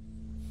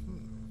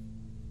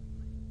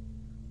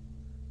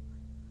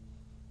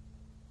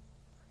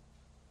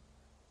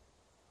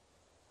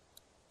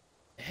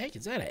 The heck,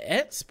 is that an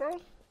X,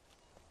 bro?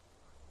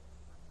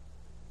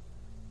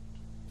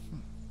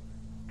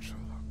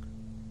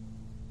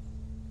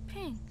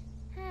 Pink.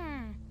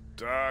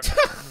 Doc.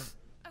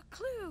 A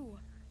clue.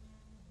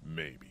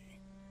 Maybe.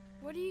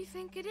 What do you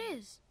think it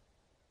is?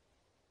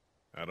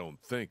 I don't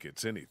think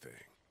it's anything.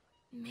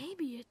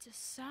 Maybe it's a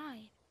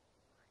sign.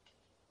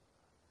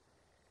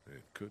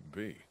 It could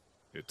be.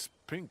 It's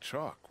pink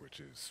chalk, which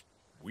is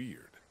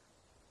weird.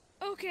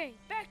 Okay,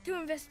 back to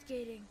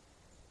investigating.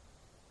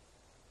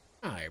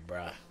 Alright,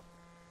 bruh.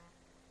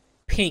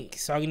 Pink,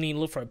 so I need to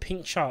look for a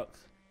pink chalk.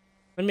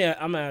 I'm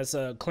gonna ask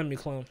Clemmy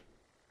Clone.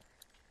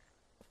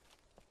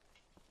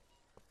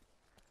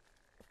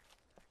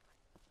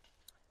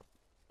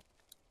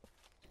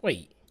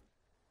 Wait.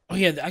 Oh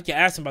yeah, I can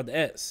ask him about the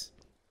S.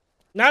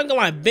 Not gonna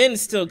lie, Ben's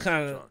still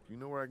kind of. You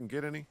know where I can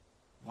get any?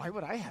 Why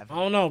would I have it? I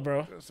don't know,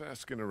 bro. Just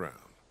asking around.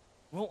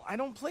 Well, I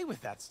don't play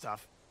with that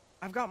stuff.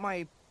 I've got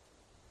my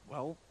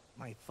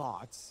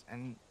thoughts,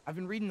 and I've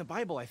been reading the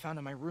Bible I found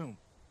in my room.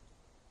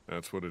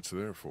 That's what it's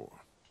there for.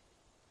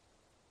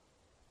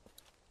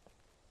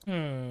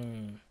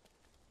 I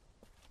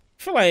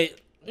feel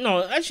like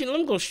no. Actually, let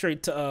me go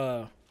straight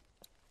to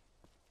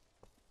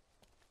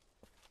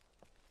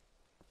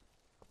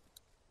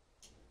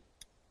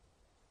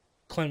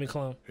Clemmy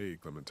Clone. Hey,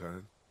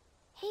 Clementine.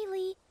 Hey,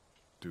 Lee.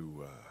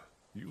 Do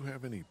you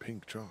have any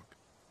pink chalk?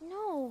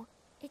 No,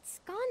 it's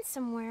gone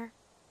somewhere.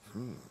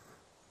 Do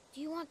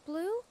you want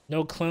blue?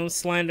 No Clem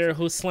slander.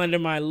 Who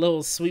slandered my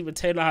little sweet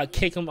potato? I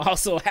kick him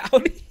also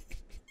howdy.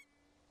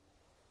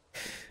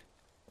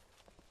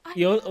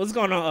 Yo, what's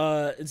going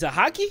on? Is it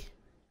hockey?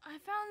 I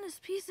found this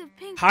piece of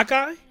pink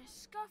Hawkeye? and a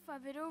scuff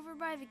of it over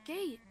by the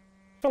gate.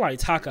 I feel like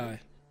it's Hawkeye.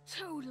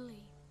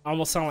 Totally.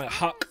 Almost sound like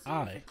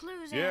Hawkeye.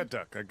 Clues Yeah, and-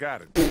 Duck, I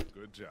got it.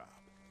 Good job.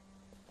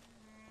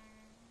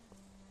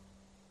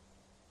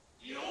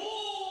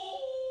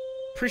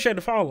 Appreciate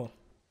the follow.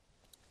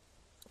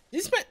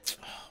 This man.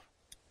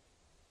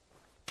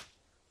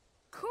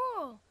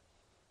 Cool.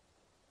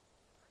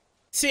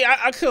 See,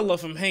 I could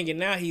love him hanging.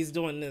 Now he's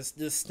doing this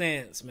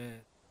stance,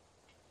 man.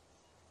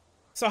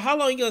 So how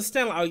long you gonna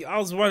stand? Like, I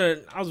was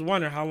wondering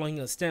how long you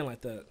gonna stand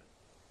like that.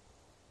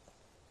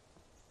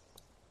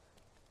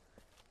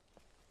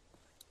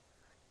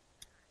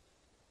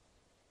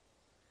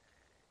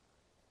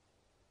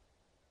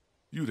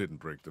 You didn't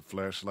break the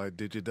flashlight,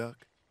 did you,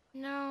 Duck?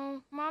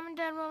 No, Mom and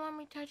Dad won't let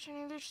me touch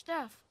any of their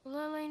stuff.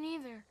 Lily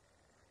neither.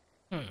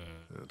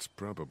 That's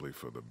probably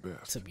for the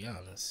best. To be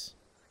honest,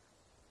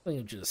 I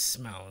think I'm just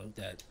smiling at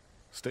that.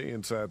 Stay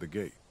inside the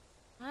gate.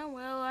 I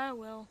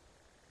will.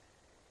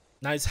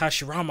 Nice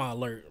Hashirama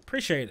alert.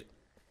 Appreciate it.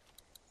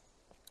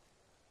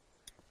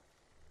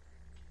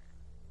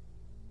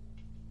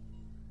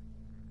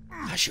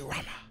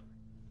 Hashirama.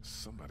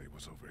 Somebody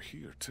was over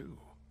here, too.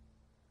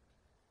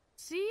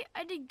 See,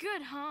 I did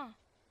good, huh?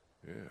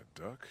 Yeah,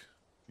 Duck,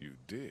 you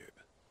did.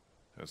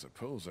 I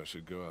suppose I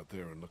should go out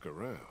there and look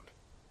around.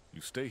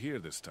 You stay here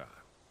this time.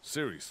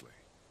 Seriously.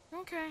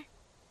 Okay.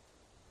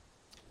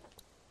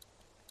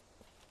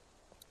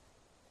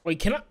 Wait,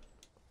 can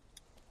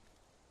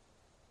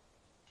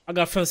I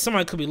got a feeling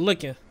somebody could be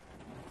looking.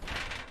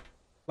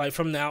 Like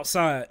from the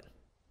outside.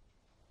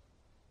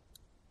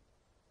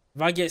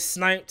 If I get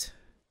sniped,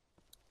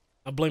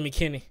 I blame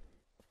McKinney.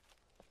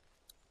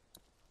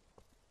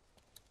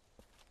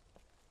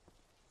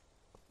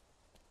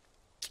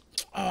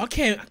 Oh, I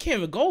can't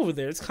even go over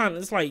there.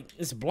 It's like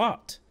it's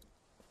blocked.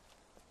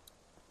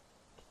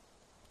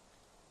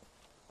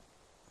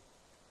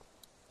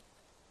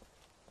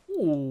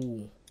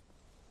 Ooh.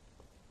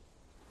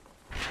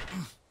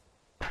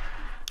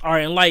 All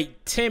right, in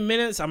like 10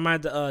 minutes, I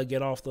might have to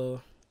get off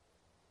though.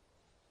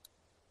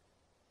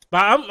 But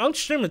I'm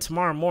streaming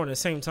tomorrow morning,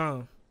 same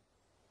time.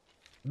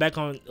 Back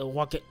on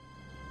Walk It.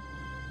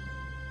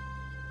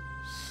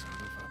 Son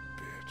of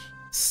a bitch.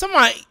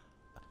 Somebody,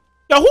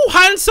 yo, who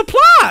hiding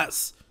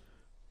supplies?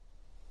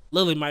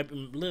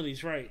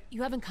 Lily's right.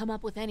 You haven't come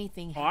up with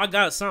anything. Oh, I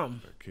got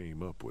something. I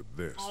came up with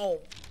this.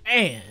 Oh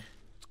man.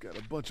 It's got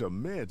a bunch of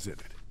meds in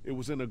it. It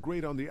was in a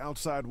grate on the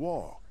outside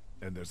wall.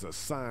 And there's a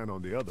sign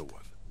on the other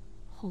one.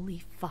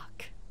 Holy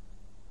fuck.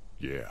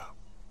 Yeah.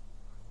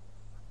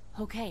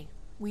 Okay,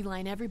 we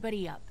line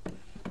everybody up.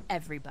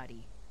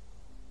 Everybody.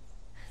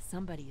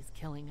 Somebody is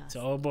killing us.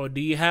 So, oh boy, do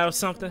you have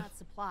something? That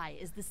supply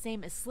is the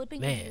same as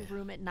slipping Man. into your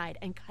room at night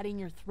and cutting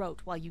your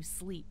throat while you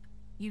sleep.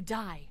 You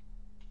die.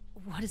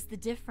 What is the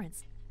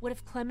difference? What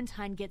if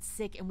Clementine gets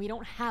sick and we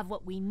don't have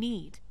what we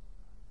need?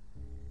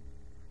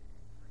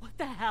 What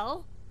the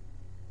hell?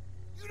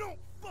 You don't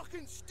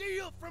fucking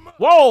steal from us.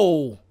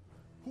 Whoa!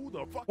 Who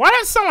the fuck? Why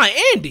that sound like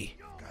Andy?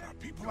 Got our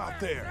people out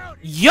there.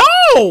 Yo!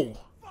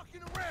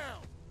 Fucking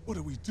around. What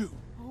do we do?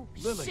 Oh,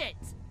 Lily. shit!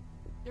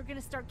 They're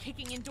gonna start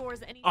kicking in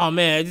doors any. Oh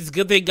man, it's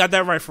good they got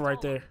that rifle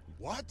right there.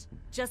 What?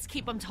 Just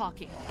keep him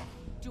talking.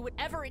 Do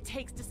whatever it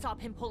takes to stop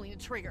him pulling the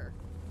trigger.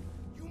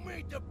 You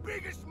made the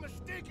biggest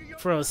mistake of your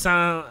For a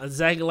sound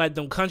exactly like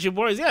them country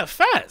boys. Yeah,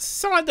 fast.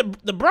 Sound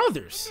like the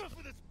brothers. Enough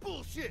of this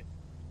bullshit.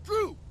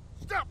 Drew,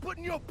 stop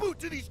putting your boot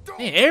to these doors.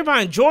 Man,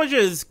 everybody in Georgia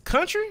is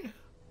country?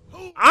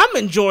 I'm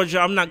in Georgia,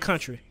 I'm not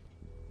country.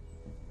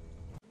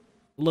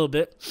 A little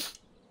bit.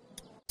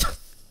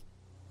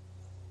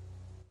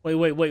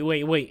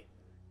 Wait.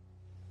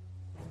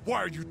 Why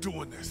are you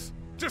doing this?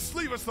 Just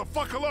leave us the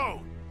fuck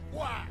alone.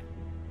 Why?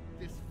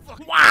 This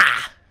fucking. Why?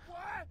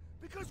 Why?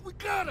 Because we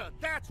gotta.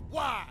 That's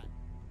why.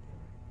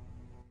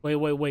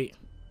 Wait.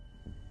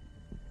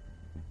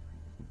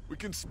 We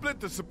can split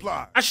the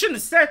supply. I shouldn't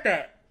have said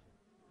that.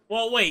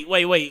 Well, wait.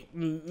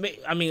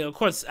 I mean, of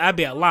course, that'd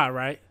be a lie,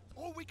 right?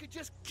 Or we could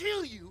just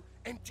kill you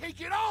and take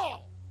it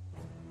all.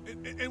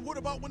 And what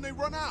about when they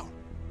run out?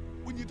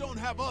 When you don't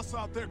have us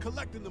out there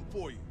collecting them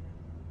for you?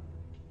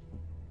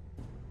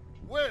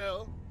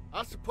 Well,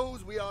 I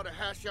suppose we ought to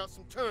hash out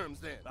some terms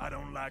then. I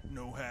don't like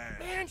no hash.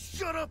 Man,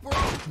 shut up, or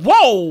I'll...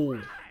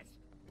 Whoa!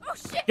 Oh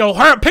shit! Yo,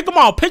 hurry up, pick them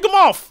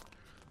off!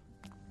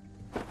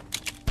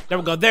 There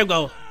we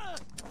go.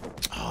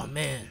 Oh,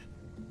 man.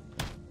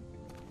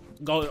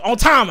 Go on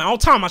time.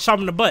 I shot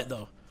him in the butt,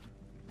 though.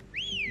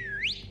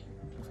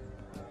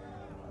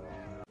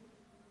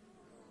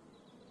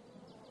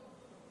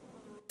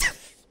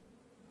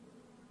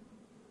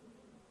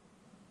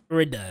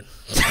 We're done.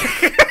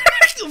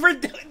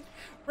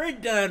 We're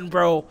done,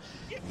 bro.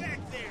 Get back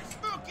there,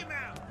 smoke him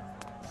out.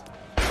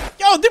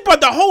 Yo, they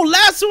brought the whole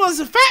last ones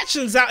of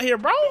factions out here,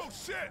 bro. Oh,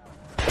 shit.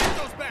 Get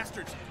those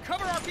bastards.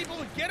 Cover our people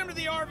and get them to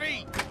the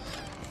RV.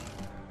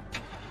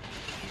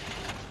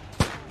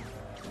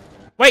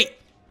 Wait.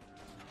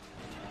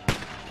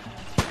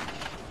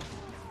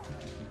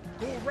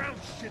 Go around,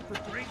 shit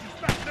for brains.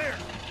 He's back there.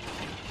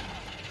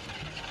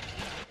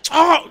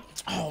 Oh,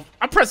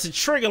 I pressed the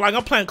trigger like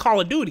I'm playing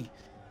Call of Duty.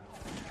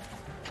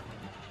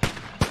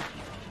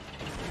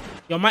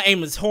 Yo, my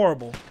aim is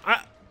horrible.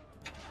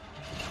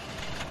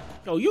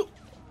 Yo, you.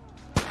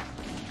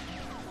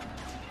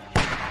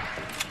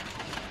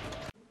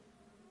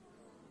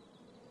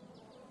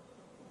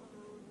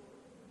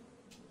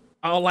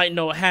 I don't like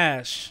no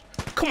hash.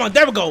 Come on,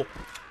 there we go.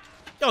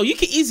 Yo, you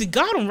can easily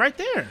got him right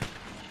there.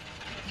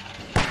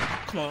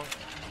 Come on.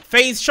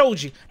 FaZe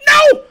showed you.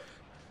 No!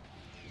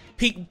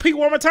 Peek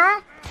one more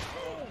time.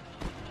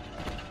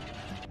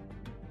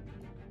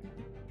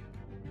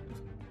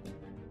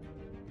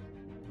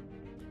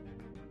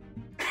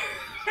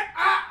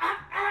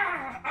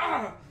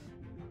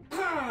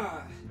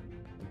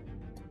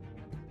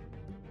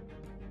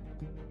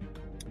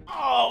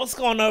 Oh, what's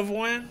going on,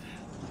 everyone?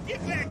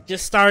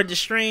 Just started the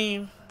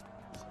stream.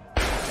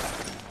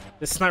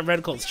 The sniper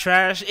reticle is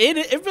trash.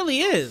 It really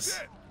is.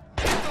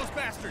 Get those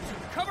bastards.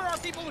 Cover our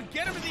people and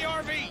get them to the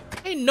RV.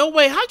 Ain't no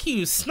way. How can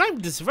you snipe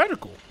this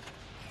reticle?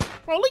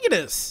 Bro, look at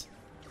this.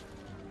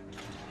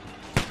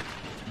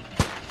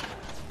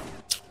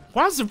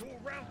 Why is the...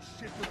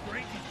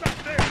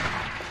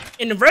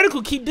 And the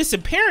reticle keep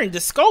disappearing. The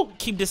scope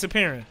keep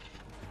disappearing.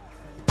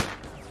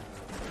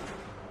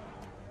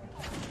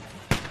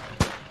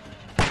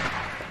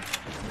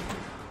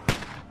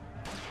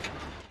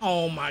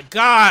 Oh my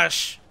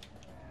gosh.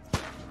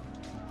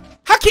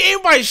 How can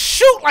anybody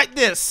shoot like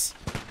this?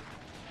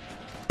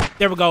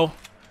 There we go.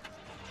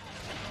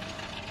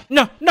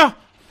 No.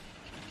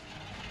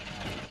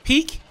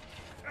 Peek.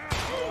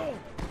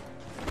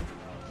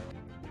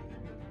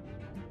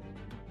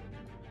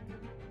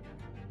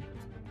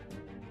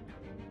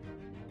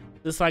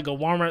 This like a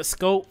Walmart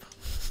scope.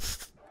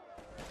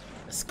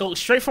 A scope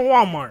straight from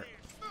Walmart.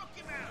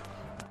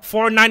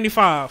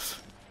 $4.95.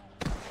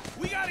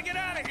 We gotta get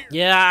out of here.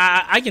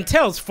 Yeah, I can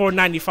tell it's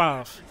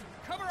 $4.95.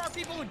 Cover our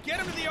people and get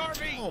them to the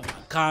RV. Oh my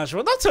gosh,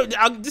 bro!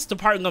 This the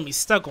part I'm gonna be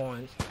stuck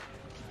on.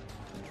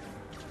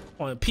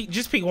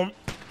 Just peek one.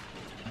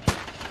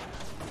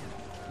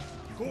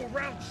 Go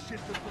around, shit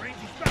for brains.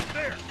 He's back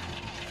there.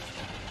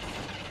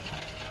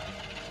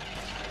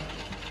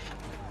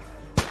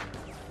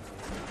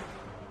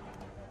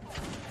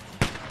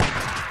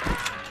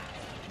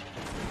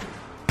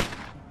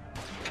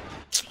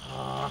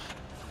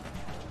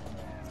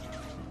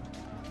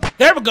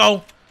 There we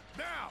go.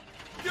 Now,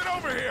 get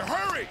over here,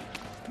 hurry!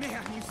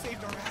 Man, you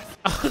saved our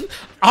ass.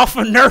 Off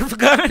a Nerf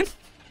gun.